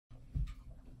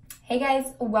Hey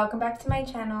guys, welcome back to my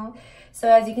channel. So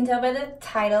as you can tell by the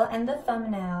title and the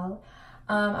thumbnail,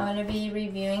 I'm going to be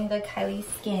reviewing the Kylie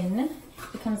Skin.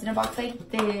 It comes in a box like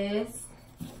this,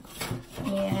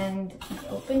 and you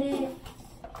open it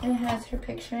and it has her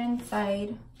picture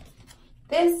inside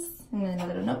this, and then a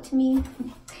little note to me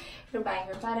for buying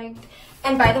her product.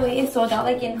 And by the way, it sold out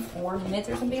like in 4 minutes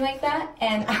or something like that,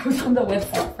 and I was on the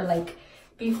website for like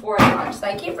before it launched, so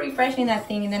I keep refreshing that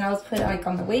thing, and then I was put like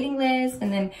on the waiting list,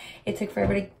 and then it took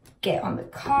forever to get on the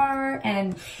car,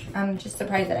 and I'm just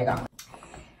surprised that I got one.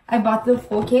 I bought the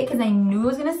full kit because I knew it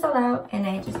was gonna sell out, and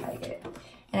I just had to get it.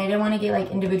 And I didn't want to get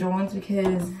like individual ones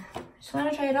because I just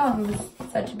want to try it all. It was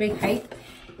such a big hype,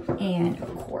 and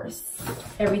of course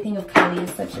everything of Kylie is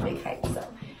such a big hype, so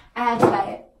I had to buy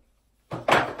it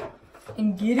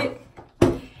and get it.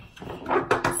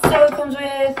 So it comes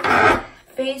with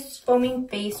foaming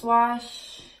face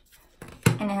wash,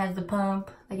 and it has the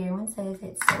pump, like everyone says.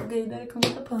 It's so good that it comes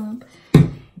with the pump.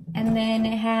 And then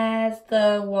it has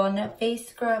the walnut face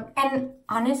scrub, and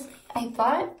honestly I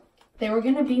thought they were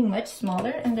gonna be much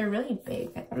smaller, and they're really big.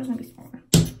 I thought it was gonna be smaller,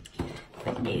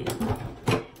 but no.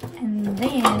 And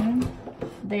then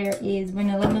there is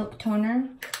vanilla milk toner.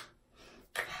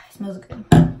 It smells good.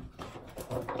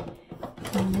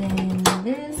 And then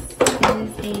this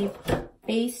is a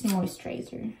face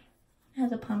moisturizer. It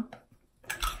has a pump.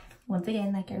 Once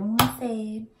again, like everyone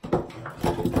said.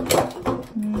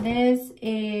 And this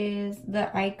is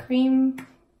the eye cream.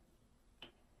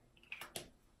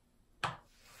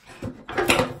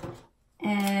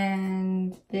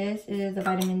 And this is the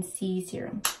vitamin C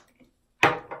serum.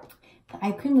 The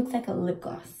eye cream looks like a lip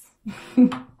gloss.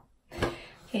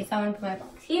 Okay, so I'm gonna put my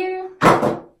box here.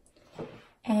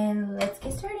 And let's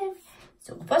get started.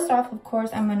 So first off, of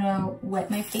course, I'm gonna wet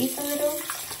my face a little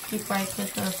before I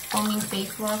put the foaming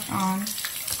face wash on.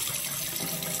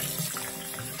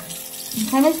 I'm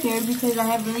kind of scared because I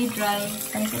have really dry,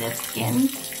 sensitive skin.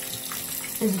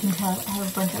 As you can tell, I have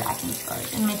a bunch of acne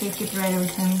scars, and my face gets red every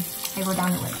time I go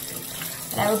down the lip.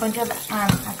 But I have a bunch of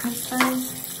acne scars.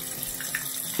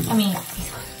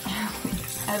 I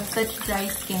have such dry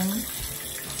skin,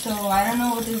 so I don't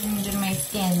know what this is gonna do to my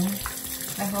skin.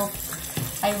 I hope.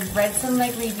 I read some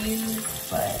like reviews,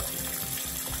 but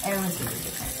everyone's gonna be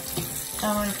different. So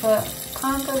I'm gonna put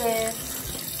pump of this.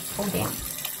 Oh damn.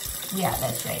 Yeah,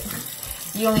 that's right.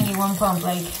 You only need one pump,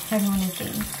 like everyone is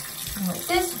saying. And like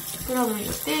this, put all over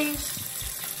your face.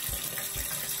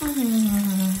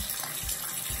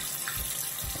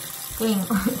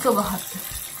 It's a lot.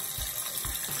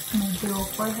 My big old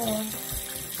forehead.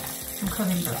 I'm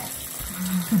covering the rest.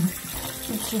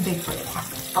 It's too big for it to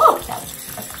happen. Oh, that was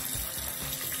disgusting.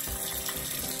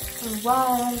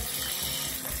 Wash.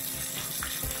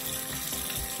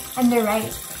 And they're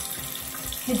right.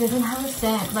 It doesn't have a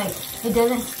scent. Like, it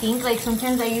doesn't stink. Like,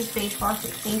 sometimes I use face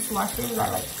washes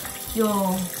that like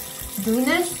you'll do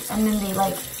this and then they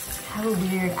like have a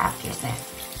weird after scent.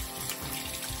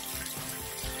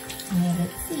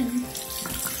 Let's see.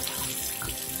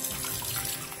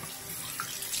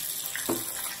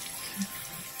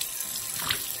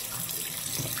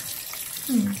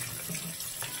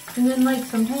 And then like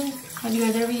sometimes, have you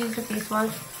guys ever used a face wash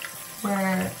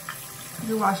where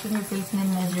you're washing your face and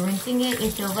then as you're rinsing it,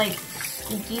 it feels like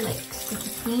squeaky, like squeaky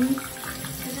clean?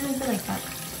 It doesn't feel like that.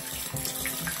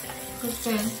 It's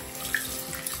good.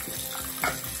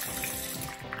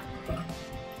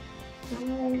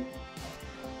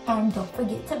 And don't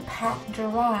forget to pat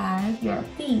dry your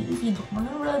face. You don't want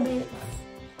to rub it.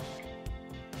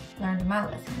 Learned my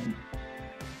lesson.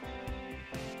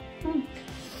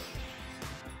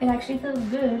 It actually feels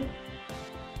good.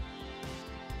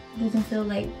 It doesn't feel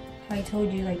like how I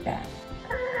told you, like that.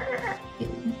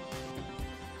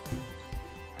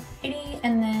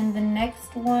 And then the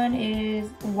next one is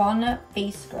walnut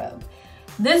face scrub.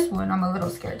 This one I'm a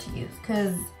little scared to use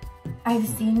because I've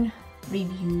seen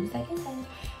reviews, like I said,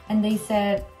 and they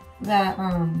said that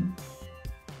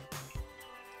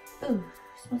ooh,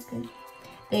 smells good.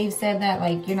 They've said that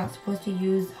like you're not supposed to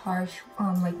use harsh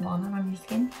like walnut on your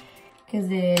skin because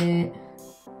it's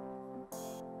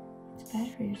bad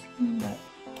for your skin, but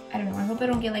I don't know. I hope I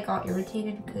don't get like all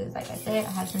irritated because like I said, I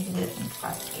have sensitive and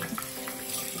dry skin.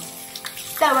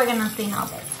 So we're gonna clean all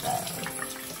this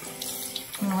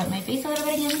stuff. I'm gonna wet my face a little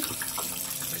bit again.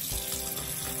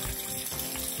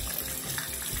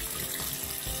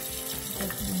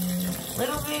 Just a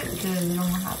little bit because you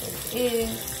don't know how this is.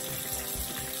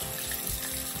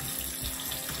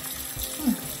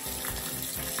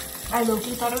 I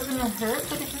low-key thought it was gonna hurt,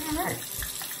 but it didn't hurt.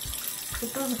 It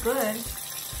feels good.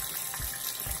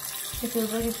 It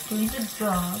feels like it's doing the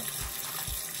job.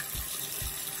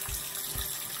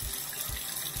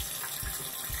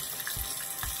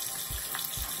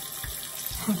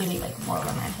 completely like more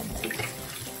over my head. Like.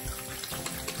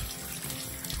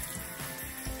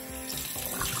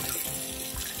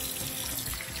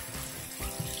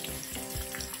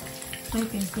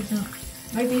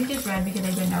 My face gets red because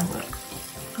I didn't have it.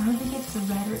 I don't think it's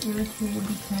red or irritated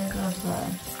because of the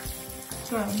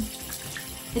scrub.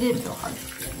 It didn't feel hard.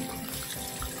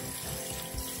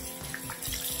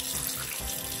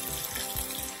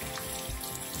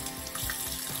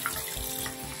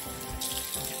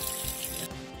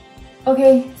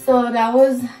 Okay, so that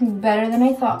was better than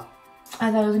I thought.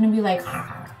 I thought it was gonna be like,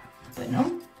 but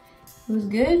no, it was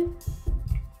good.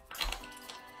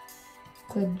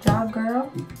 Good job, girl.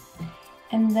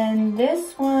 And then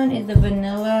this one is the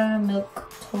Vanilla Milk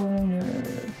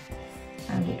Toner.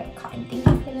 I'll get a cotton thank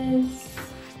you for this.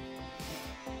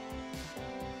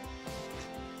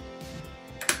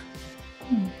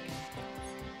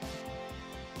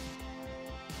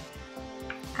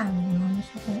 I don't even know how much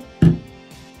to put.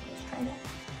 Let's try that.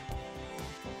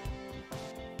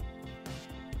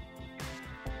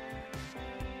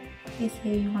 They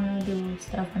say you want to do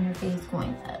stuff on your face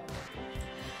going up.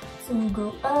 So we'll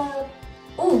go up.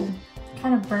 Ooh,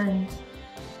 kind of burned.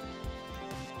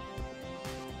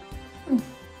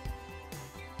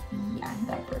 Yeah,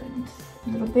 that burned a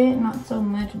little bit, not so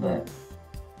much, but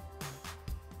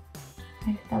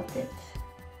I felt it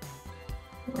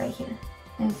right here.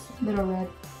 It's a little red.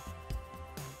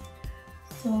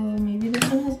 So maybe this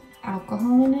one has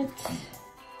alcohol in it,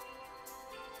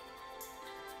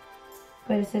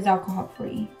 but it says alcohol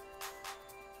free.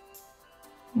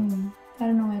 I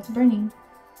don't know why it's burning.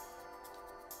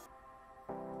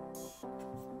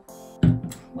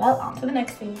 Well, on to the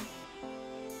next thing.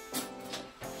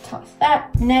 Toss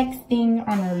that. Next thing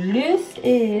on our list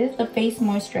is the face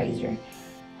moisturizer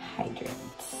hydrant.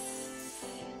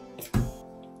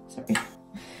 Sorry.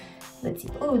 Let's see.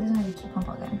 Oh, this one has a cute pump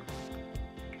again.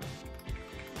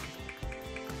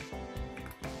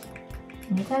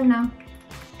 Anytime now.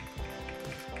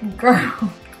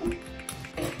 Girl.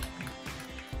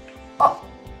 Oh.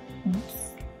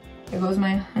 Oops. There goes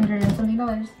my $100 and something.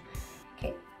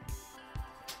 Okay.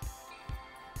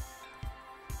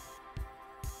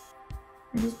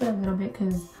 I just put a little bit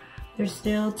because there's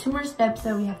still 2 more steps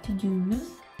that we have to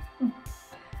use.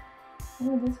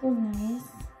 Oh, this was nice.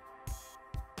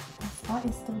 The spot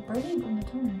is still burning on the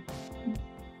toner.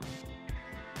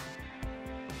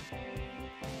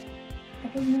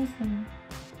 That was nice one.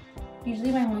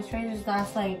 Usually my moisturizers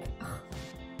last like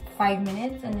 5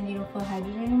 minutes and then you don't feel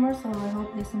hydrated anymore, so I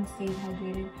hope this one stays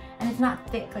hydrated. And it's not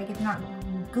thick, like it's not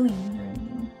gooey or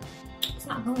anything. It's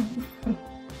not gooey. It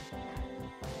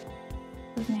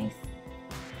was nice.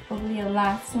 Hopefully it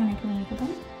lasts when I put makeup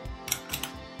on.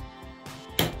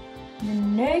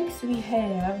 Then next we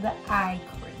have the eye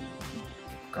cream.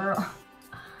 Girl,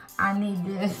 I need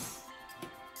this.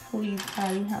 Please,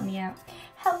 Kylie, help me out.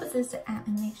 Help us sister out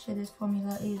and make sure this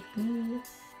formula is good.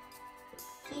 Let's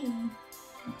see.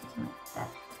 Something like that.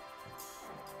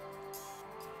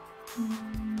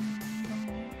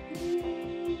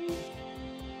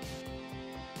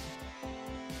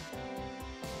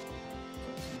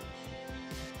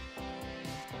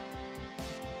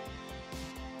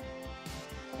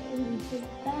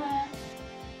 That.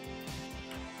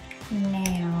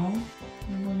 Now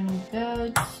we're gonna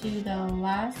go to the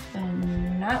last but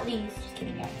not least, just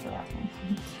kidding guys, the last one.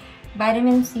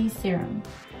 Vitamin C serum.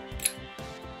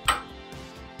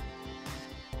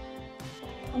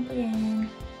 Pump it in.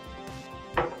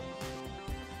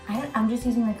 I'm just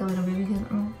using like a little bit because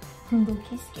I'm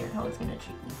low-key scared how it's gonna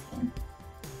treat my skin.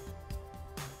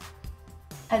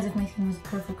 As if my skin was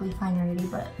perfectly fine already,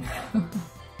 but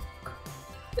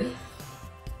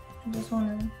I just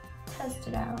want to test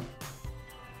it out.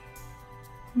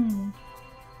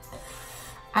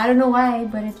 I don't know why,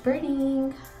 but it's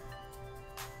burning.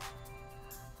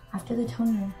 After the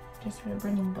toner just started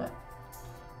burning, but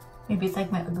maybe it's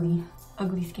like my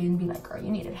ugly skin be like, girl,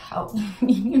 you needed help.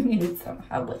 You needed some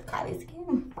help with Kylie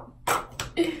Skin.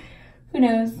 Who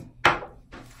knows? But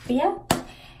yeah,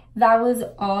 that was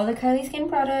all the Kylie Skin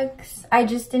products. I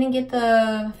just didn't get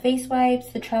the face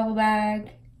wipes, the travel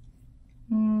bag.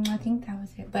 I think that was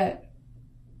it, but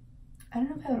I don't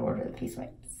know if I would order the face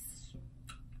wipes.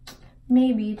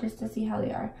 Maybe just to see how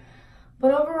they are.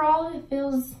 But overall, it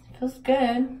feels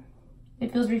good.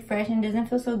 It feels refreshing. It doesn't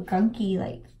feel so gunky,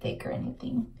 like thick or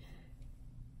anything.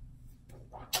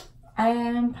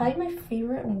 Probably my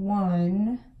favorite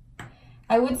one,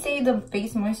 I would say the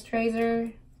face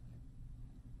moisturizer,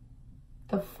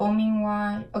 the foaming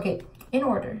one. Okay, in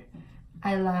order.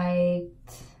 I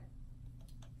liked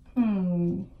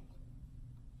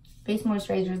face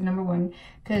moisturizer is number one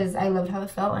because I loved how it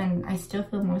felt and I still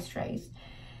feel moisturized.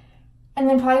 And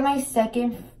then probably my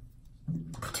second,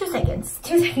 2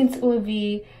 seconds would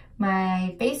be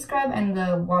my face scrub and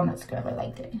the walnut scrub. I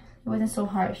liked it. It wasn't so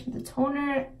harsh. The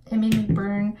toner, it made me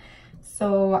burn.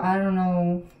 So I don't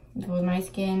know if it was my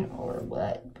skin or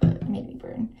what, but it made me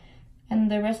burn. And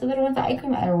the rest of the ones, I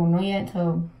don't know yet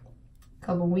until a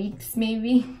couple weeks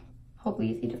maybe. Hopefully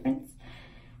you see a difference.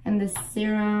 And the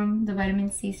serum, the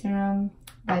vitamin C serum,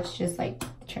 that's just like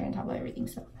the cherry on top of everything.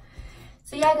 So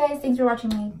yeah guys, thanks for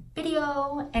watching my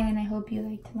video and I hope you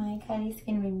liked my Kylie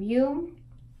Skin review.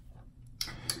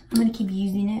 I'm gonna keep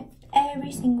using it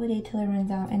every single day till it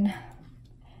runs out, and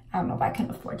I don't know if I can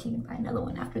afford to even buy another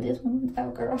one after this one runs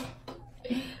out, girl.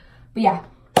 But yeah,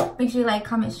 make sure you like,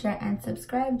 comment, share, and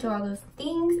subscribe to all those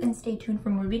things, and stay tuned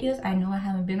for more videos. I know I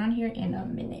haven't been on here in a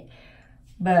minute,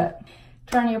 but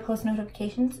turn on your post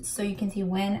notifications so you can see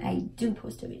when I do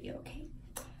post a video, okay?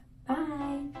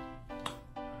 Bye.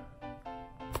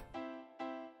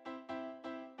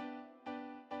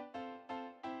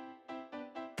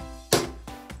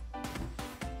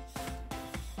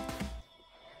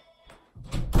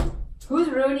 Who's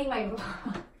ruining my vlog?